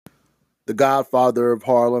The Godfather of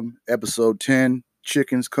Harlem, episode 10,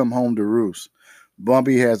 Chickens Come Home to Roost.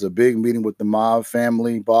 Bumpy has a big meeting with the mob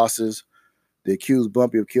family bosses. They accuse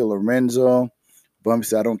Bumpy of killing Renzo. Bumpy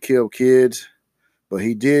said, I don't kill kids. But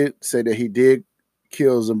he did say that he did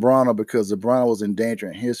kill Zambrano because Zambrano was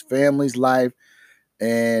endangering his family's life.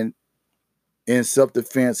 And in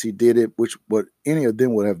self-defense, he did it, which what any of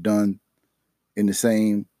them would have done in the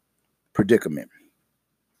same predicament.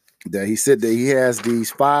 That he said that he has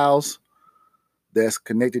these files that's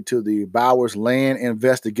connected to the Bowers land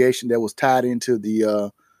investigation that was tied into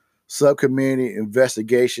the subcommittee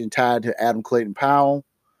investigation tied to Adam Clayton Powell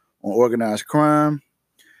on organized crime.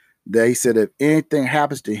 That he said if anything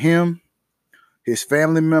happens to him, his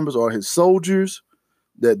family members, or his soldiers,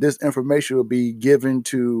 that this information will be given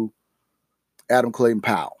to Adam Clayton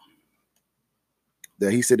Powell.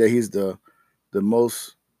 That he said that he's the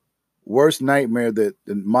most worst nightmare that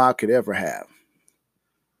the mob could ever have.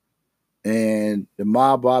 And the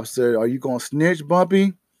mob boss said, are you going to snitch,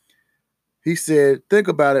 Bumpy? He said, think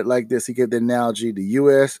about it like this. He gave the analogy, the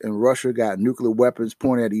U.S. and Russia got nuclear weapons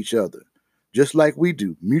pointed at each other, just like we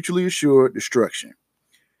do, mutually assured destruction.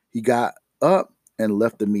 He got up and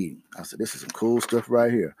left the meeting. I said, this is some cool stuff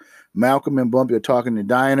right here. Malcolm and Bumpy are talking in the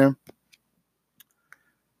diner,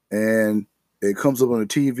 and it comes up on the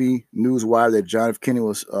TV news wire that John F. Kennedy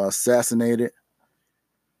was assassinated.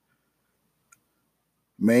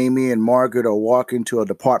 Mamie and Margaret are walking to a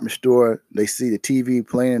department store. They see the TV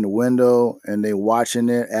playing in the window, and they're watching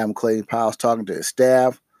it. Adam Clayton Powell's talking to his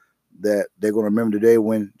staff that they're going to remember the day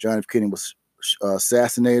when John F. Kennedy was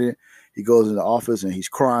assassinated. He goes in the office, and he's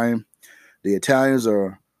crying. The Italians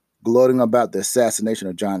are gloating about the assassination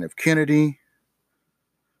of John F. Kennedy.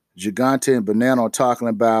 Gigante and Banana are talking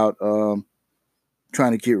about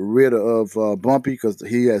trying to get rid of Bumpy because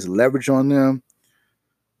he has leverage on them.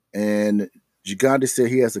 And Gigante said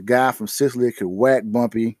he has a guy from Sicily that could whack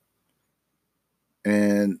Bumpy,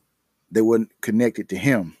 and they wouldn't connect it to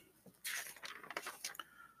him.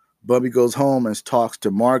 Bumpy goes home and talks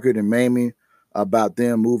to Margaret and Mamie about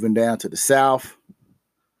them moving down to the South.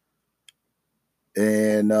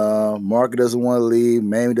 And Margaret doesn't want to leave.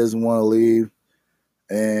 Mamie doesn't want to leave.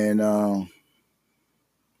 And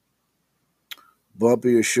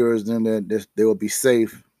Bumpy assures them that they will be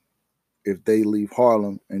safe if they leave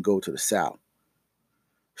Harlem and go to the South.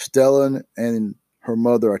 Stella and her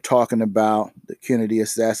mother are talking about the Kennedy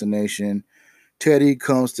assassination. Teddy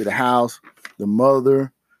comes to the house. The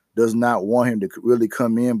mother does not want him to really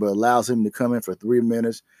come in, but allows him to come in for 3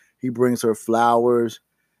 minutes. He brings her flowers.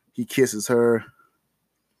 He kisses her.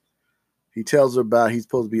 He tells her about he's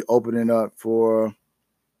supposed to be opening up for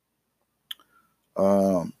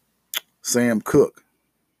Sam Cooke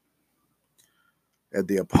at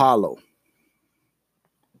the Apollo.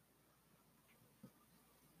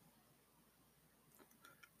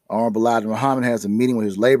 Honorable Elijah Muhammad has a meeting with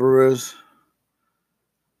his laborers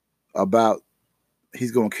about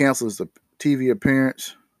he's going to cancel his TV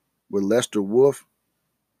appearance with Lester Wolf.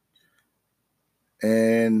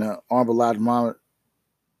 And Honorable Elijah Muhammad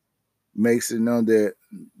makes it known that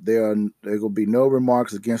there will be no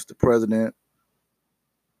remarks against the president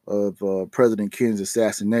of President Kennedy's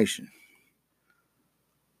assassination.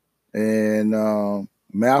 And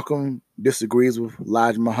Malcolm disagrees with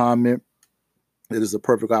Elijah Muhammad. It is a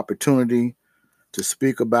perfect opportunity to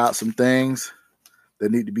speak about some things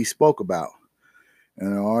that need to be spoke about.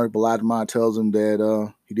 And Honorable Elijah Muhammad tells him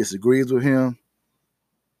that he disagrees with him.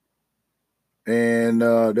 And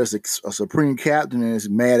there's a supreme captain that is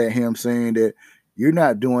mad at him, saying that you're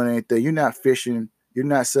not doing anything. You're not fishing. You're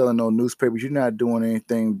not selling no newspapers. You're not doing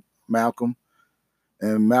anything, Malcolm.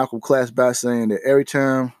 And Malcolm claps back saying that every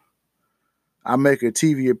time I make a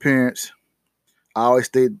TV appearance, I always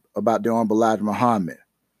think about the Honorable Elijah Muhammad.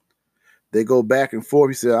 They go back and forth.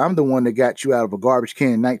 He said, I'm the one that got you out of a garbage can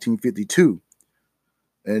in 1952.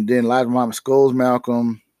 And then Elijah Muhammad scolds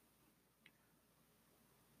Malcolm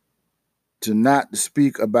to not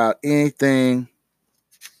speak about anything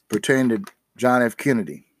pertaining to John F.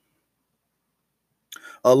 Kennedy.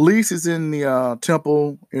 Elise is in the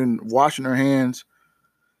temple in washing her hands,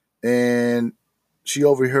 and she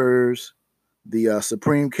overhears the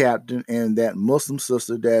supreme captain and that Muslim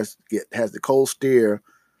sister that has the cold stare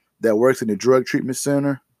that works in the drug treatment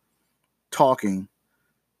center talking.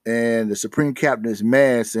 And the supreme captain is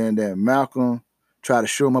mad, saying that Malcolm tried to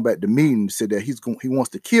show him up at the meeting, said that he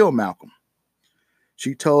wants to kill Malcolm.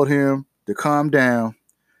 She told him to calm down.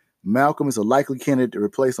 Malcolm is a likely candidate to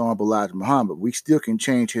replace Honorable Elijah Muhammad. We still can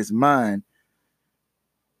change his mind.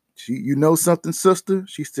 You know something, sister?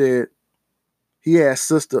 She said he asked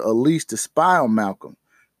Sister Elise to spy on Malcolm.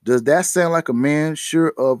 Does that sound like a man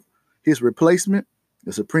sure of his replacement,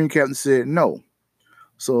 the Supreme Captain said no.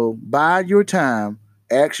 So bide your time.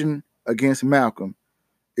 Action against Malcolm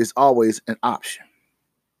is always an option.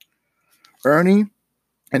 Ernie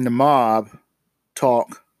and the mob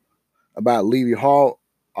talk about Levy Hall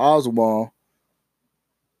Oswald,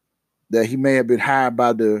 that he may have been hired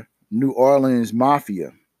by the New Orleans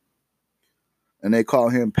Mafia, and they call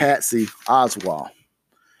him Patsy Oswald.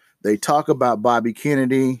 They talk about Bobby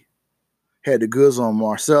Kennedy, had the goods on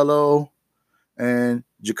Marcello and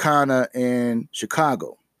Jacana in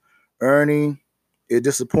Chicago. Ernie is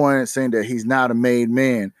disappointed, saying that he's not a made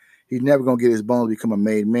man. He's never going to get his bones to become a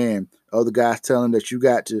made man. Other guys tell him that you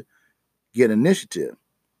got to get initiative.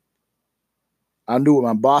 I knew what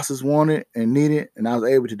my bosses wanted and needed, and I was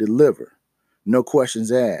able to deliver. No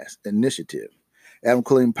questions asked. Initiative. Adam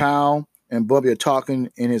Clayton Powell and Bubby are talking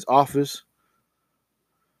in his office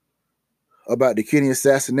about the Kennedy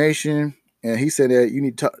assassination, and he said that you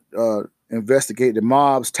need to investigate the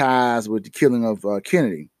mob's ties with the killing of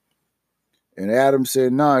Kennedy. And Adam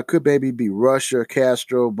said, no, it could maybe be Russia,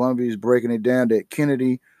 Castro. Bumby's breaking it down that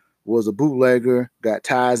Kennedy was a bootlegger, got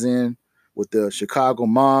ties in with the Chicago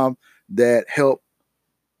mob that helped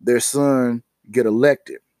their son get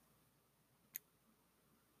elected.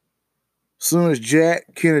 Soon as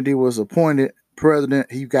Jack Kennedy was appointed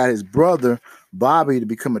president, he got his brother, Bobby, to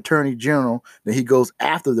become attorney general. Then he goes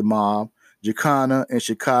after the mob, Jacana in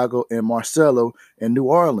Chicago and Marcello in New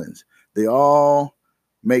Orleans. They all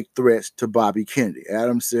make threats to Bobby Kennedy.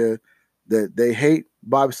 Adams said that they hate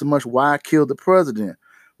Bobby so much, why kill the president?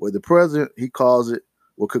 Well, the president, he calls it,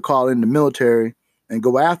 could call in the military and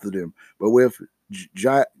go after them. But with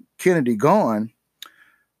Kennedy gone,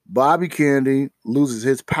 Bobby Kennedy loses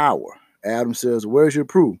his power. Adam says, where's your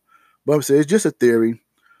proof? Bobby says, it's just a theory.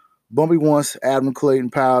 Bobby wants Adam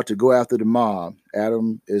Clayton Powell to go after the mob.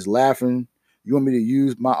 Adam is laughing. You want me to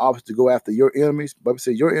use my office to go after your enemies? Bobby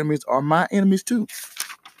says, your enemies are my enemies too.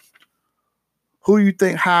 Who do you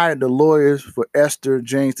think hired the lawyers for Esther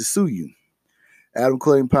James to sue you? Adam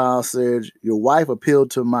Clayton Powell said, your wife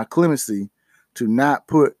appealed to my clemency to not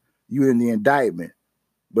put you in the indictment,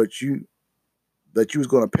 but you was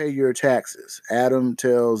going to pay your taxes. Adam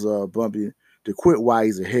tells Bumpy to quit while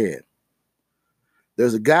he's ahead.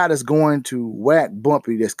 There's a guy that's going to whack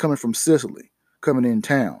Bumpy that's coming from Sicily, coming in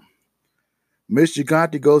town. Miss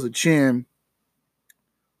Gigante goes to Chin,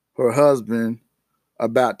 her husband,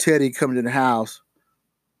 about Teddy coming to the house,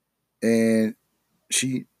 and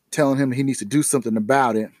she telling him he needs to do something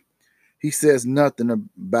about it. He says nothing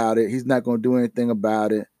about it. He's not going to do anything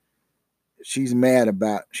about it. She's mad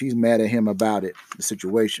at him about it, the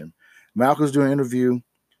situation. Malcolm's doing an interview.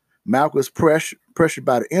 Malcolm's pressured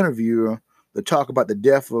by the interviewer to talk about the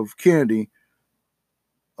death of Kennedy,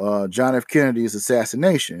 John F. Kennedy's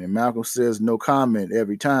assassination. And Malcolm says no comment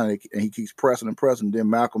every time, and he keeps pressing and pressing. Then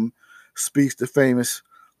Malcolm speaks the famous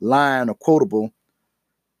line, or quotable,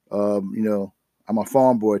 I'm a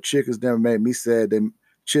farm boy. Chickens never made me sad.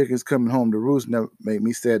 Chickens coming home to roost never made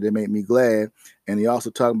me sad. They made me glad. And he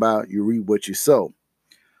also talked about you reap what you sow.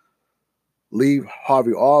 Lee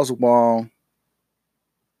Harvey Oswald,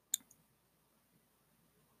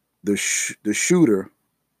 the shooter,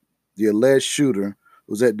 the alleged shooter,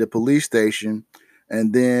 was at the police station,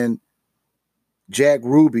 and then Jack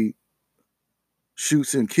Ruby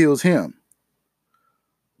shoots and kills him.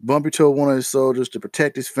 Bumpy told one of his soldiers to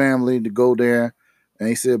protect his family, to go there. And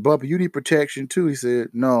he said, Bumpy, you need protection too. He said,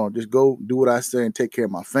 no, just go do what I say and take care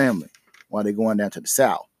of my family while they're going down to the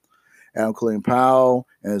south. Adam Clayton Powell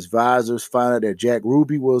and his advisors find out that Jack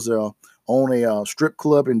Ruby was on a strip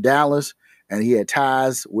club in Dallas, and he had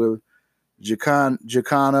ties with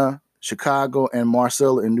Jacana, Chicago, and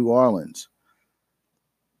Marcello in New Orleans.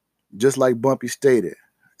 Just like Bumpy stated,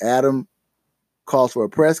 Adam calls for a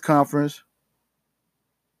press conference.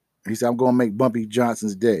 He said, I'm going to make Bumpy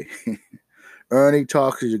Johnson's day. Ernie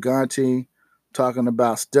talks to Gigante, talking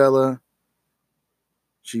about Stella.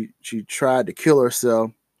 She tried to kill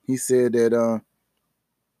herself. He said that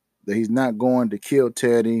he's not going to kill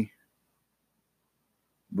Teddy.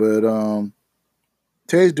 But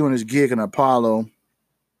Teddy's doing his gig in Apollo.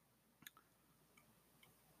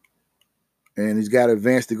 And he's got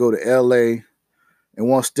advanced to go to L.A. and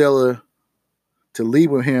wants Stella to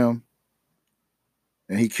leave with him.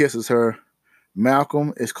 And he kisses her.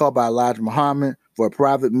 Malcolm is called by Elijah Muhammad for a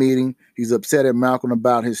private meeting. He's upset at Malcolm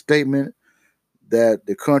about his statement that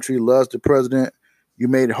the country loves the president. You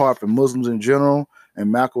made it hard for Muslims in general.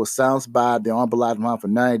 And Malcolm was silenced by the Honorable Elijah Muhammad for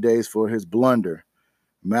 90 days for his blunder.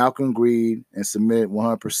 Malcolm agreed and submitted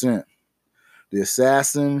 100%. The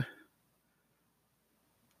assassin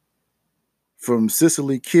from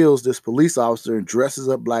Sicily kills this police officer and dresses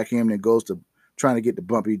up like him and goes to trying to get to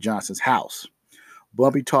Bumpy Johnson's house.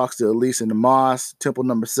 Bumpy talks to Elise in the mosque, Temple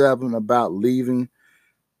Number 7, about leaving.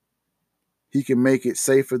 He can make it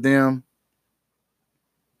safe for them.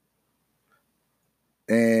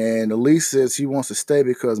 And Elise says he wants to stay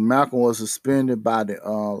because Malcolm was suspended by the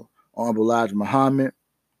Honorable Elijah Muhammad.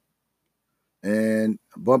 And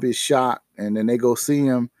Bumpy is shocked, and then they go see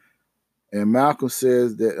him. And Malcolm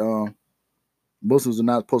says that Muslims are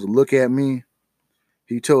not supposed to look at me.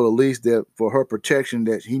 He told Elise that for her protection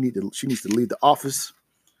that she needs to leave the office.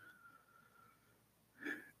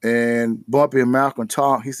 And Bumpy and Malcolm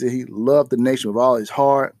talk. He said he loved the nation with all his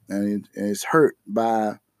heart, and is hurt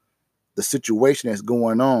by the situation that's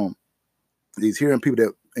going on. He's hearing people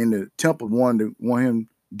that in the temple want him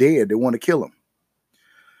dead. They want to kill him.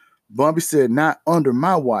 Bumpy said, "Not under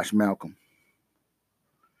my watch, Malcolm."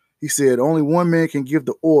 He said, "Only one man can give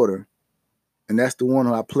the order, and that's the one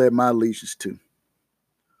who I pledge my allegiance to."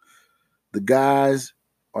 The guys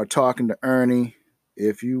are talking to Ernie.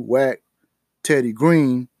 If you whack Teddy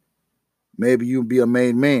Green, maybe you'll be a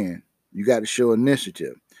made man. You got to show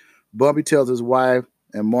initiative. Bumpy tells his wife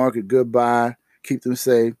and Margaret goodbye, keep them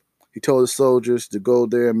safe. He told the soldiers to go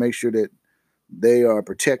there and make sure that they are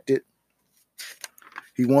protected.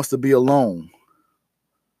 He wants to be alone.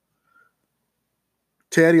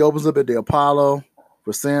 Teddy opens up at the Apollo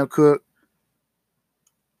for Sam Cooke,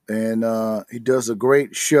 and he does a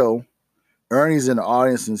great show. Ernie's in the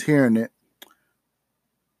audience and is hearing it.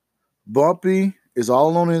 Bumpy is all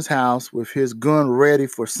alone in his house with his gun ready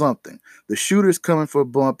for something. The shooter's coming for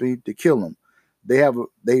Bumpy to kill him.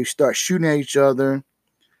 They start shooting at each other.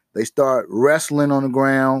 They start wrestling on the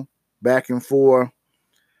ground, back and forth.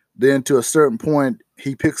 Then to a certain point,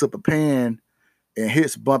 he picks up a pan and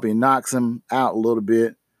hits Bumpy, knocks him out a little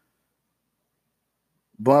bit.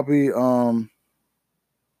 Bumpy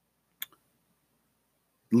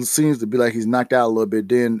seems to be like he's knocked out a little bit.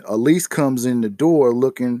 Then Elise comes in the door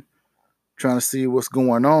looking, trying to see what's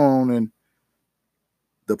going on, and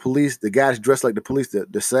the guy's dressed like the police, the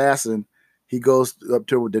assassin. He goes up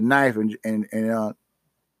to her with the knife and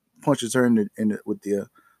punches her with the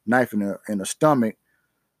knife in the stomach.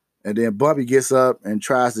 And then Bumpy gets up and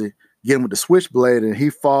tries to get him with the switchblade, and he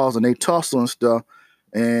falls, and they tussle and stuff,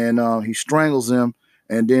 and he strangles him.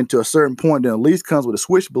 And then to a certain point, then Elise comes with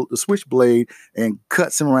the switchblade and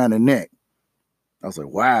cuts him around the neck. I was like,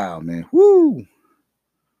 wow, man, whoo.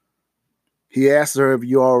 He asked her if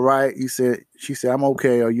you're all right. She said, "I'm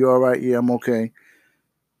okay. Are you all right?" "Yeah, I'm okay."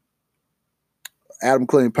 Adam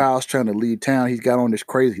Clayton Powell's trying to lead town. He's got on this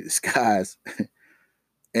crazy disguise.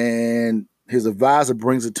 And his advisor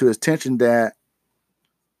brings it to his attention that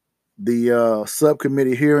the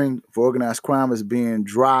subcommittee hearing for organized crime is being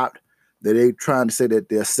dropped, that they're trying to say that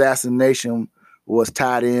the assassination was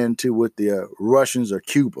tied into with the Russians or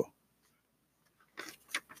Cuba.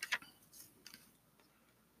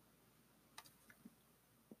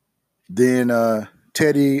 Then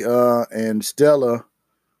Teddy and Stella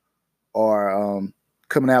are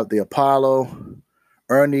coming out the Apollo.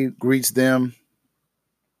 Ernie greets them.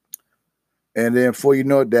 And then before you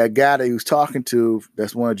know it, that guy that he was talking to,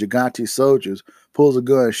 that's one of Gigante's soldiers, pulls a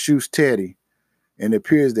gun and shoots Teddy. And it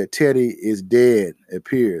appears that Teddy is dead, it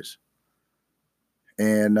appears.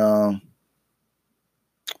 And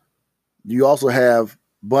you also have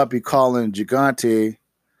Bumpy calling Gigante,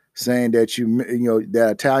 saying that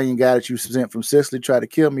that Italian guy that you sent from Sicily tried to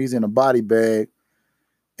kill me. He's in a body bag.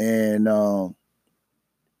 And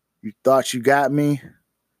you thought you got me.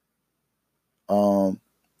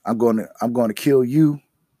 I'm going to kill you.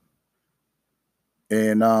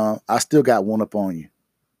 And I still got one up on you.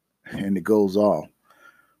 And it goes off.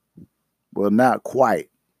 Well, not quite.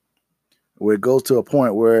 Where it goes to a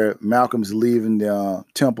point where Malcolm's leaving the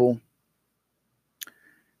temple.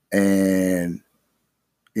 And,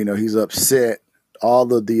 he's upset.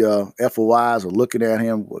 All of the FOIs are looking at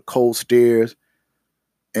him with cold stares.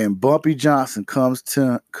 And Bumpy Johnson comes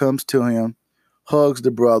to him, hugs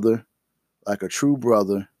the brother like a true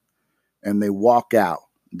brother, and they walk out.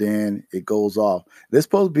 Then it goes off. This is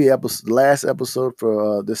supposed to be the last episode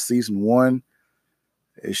for this season 1.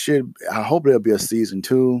 I hope there'll be a season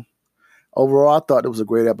 2. Overall, I thought it was a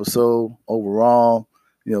great episode. Overall,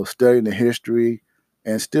 studying the history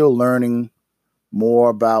and still learning more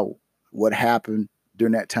about what happened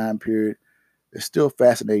during that time period. It's still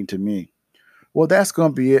fascinating to me. Well, that's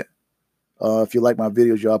going to be it. If you like my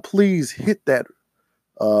videos, y'all, please hit that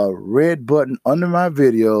red button under my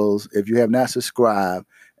videos if you have not subscribed.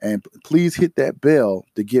 And please hit that bell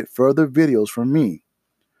to get further videos from me.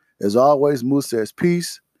 As always, Moose says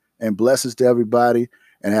peace and blessings to everybody,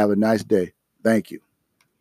 and have a nice day. Thank you.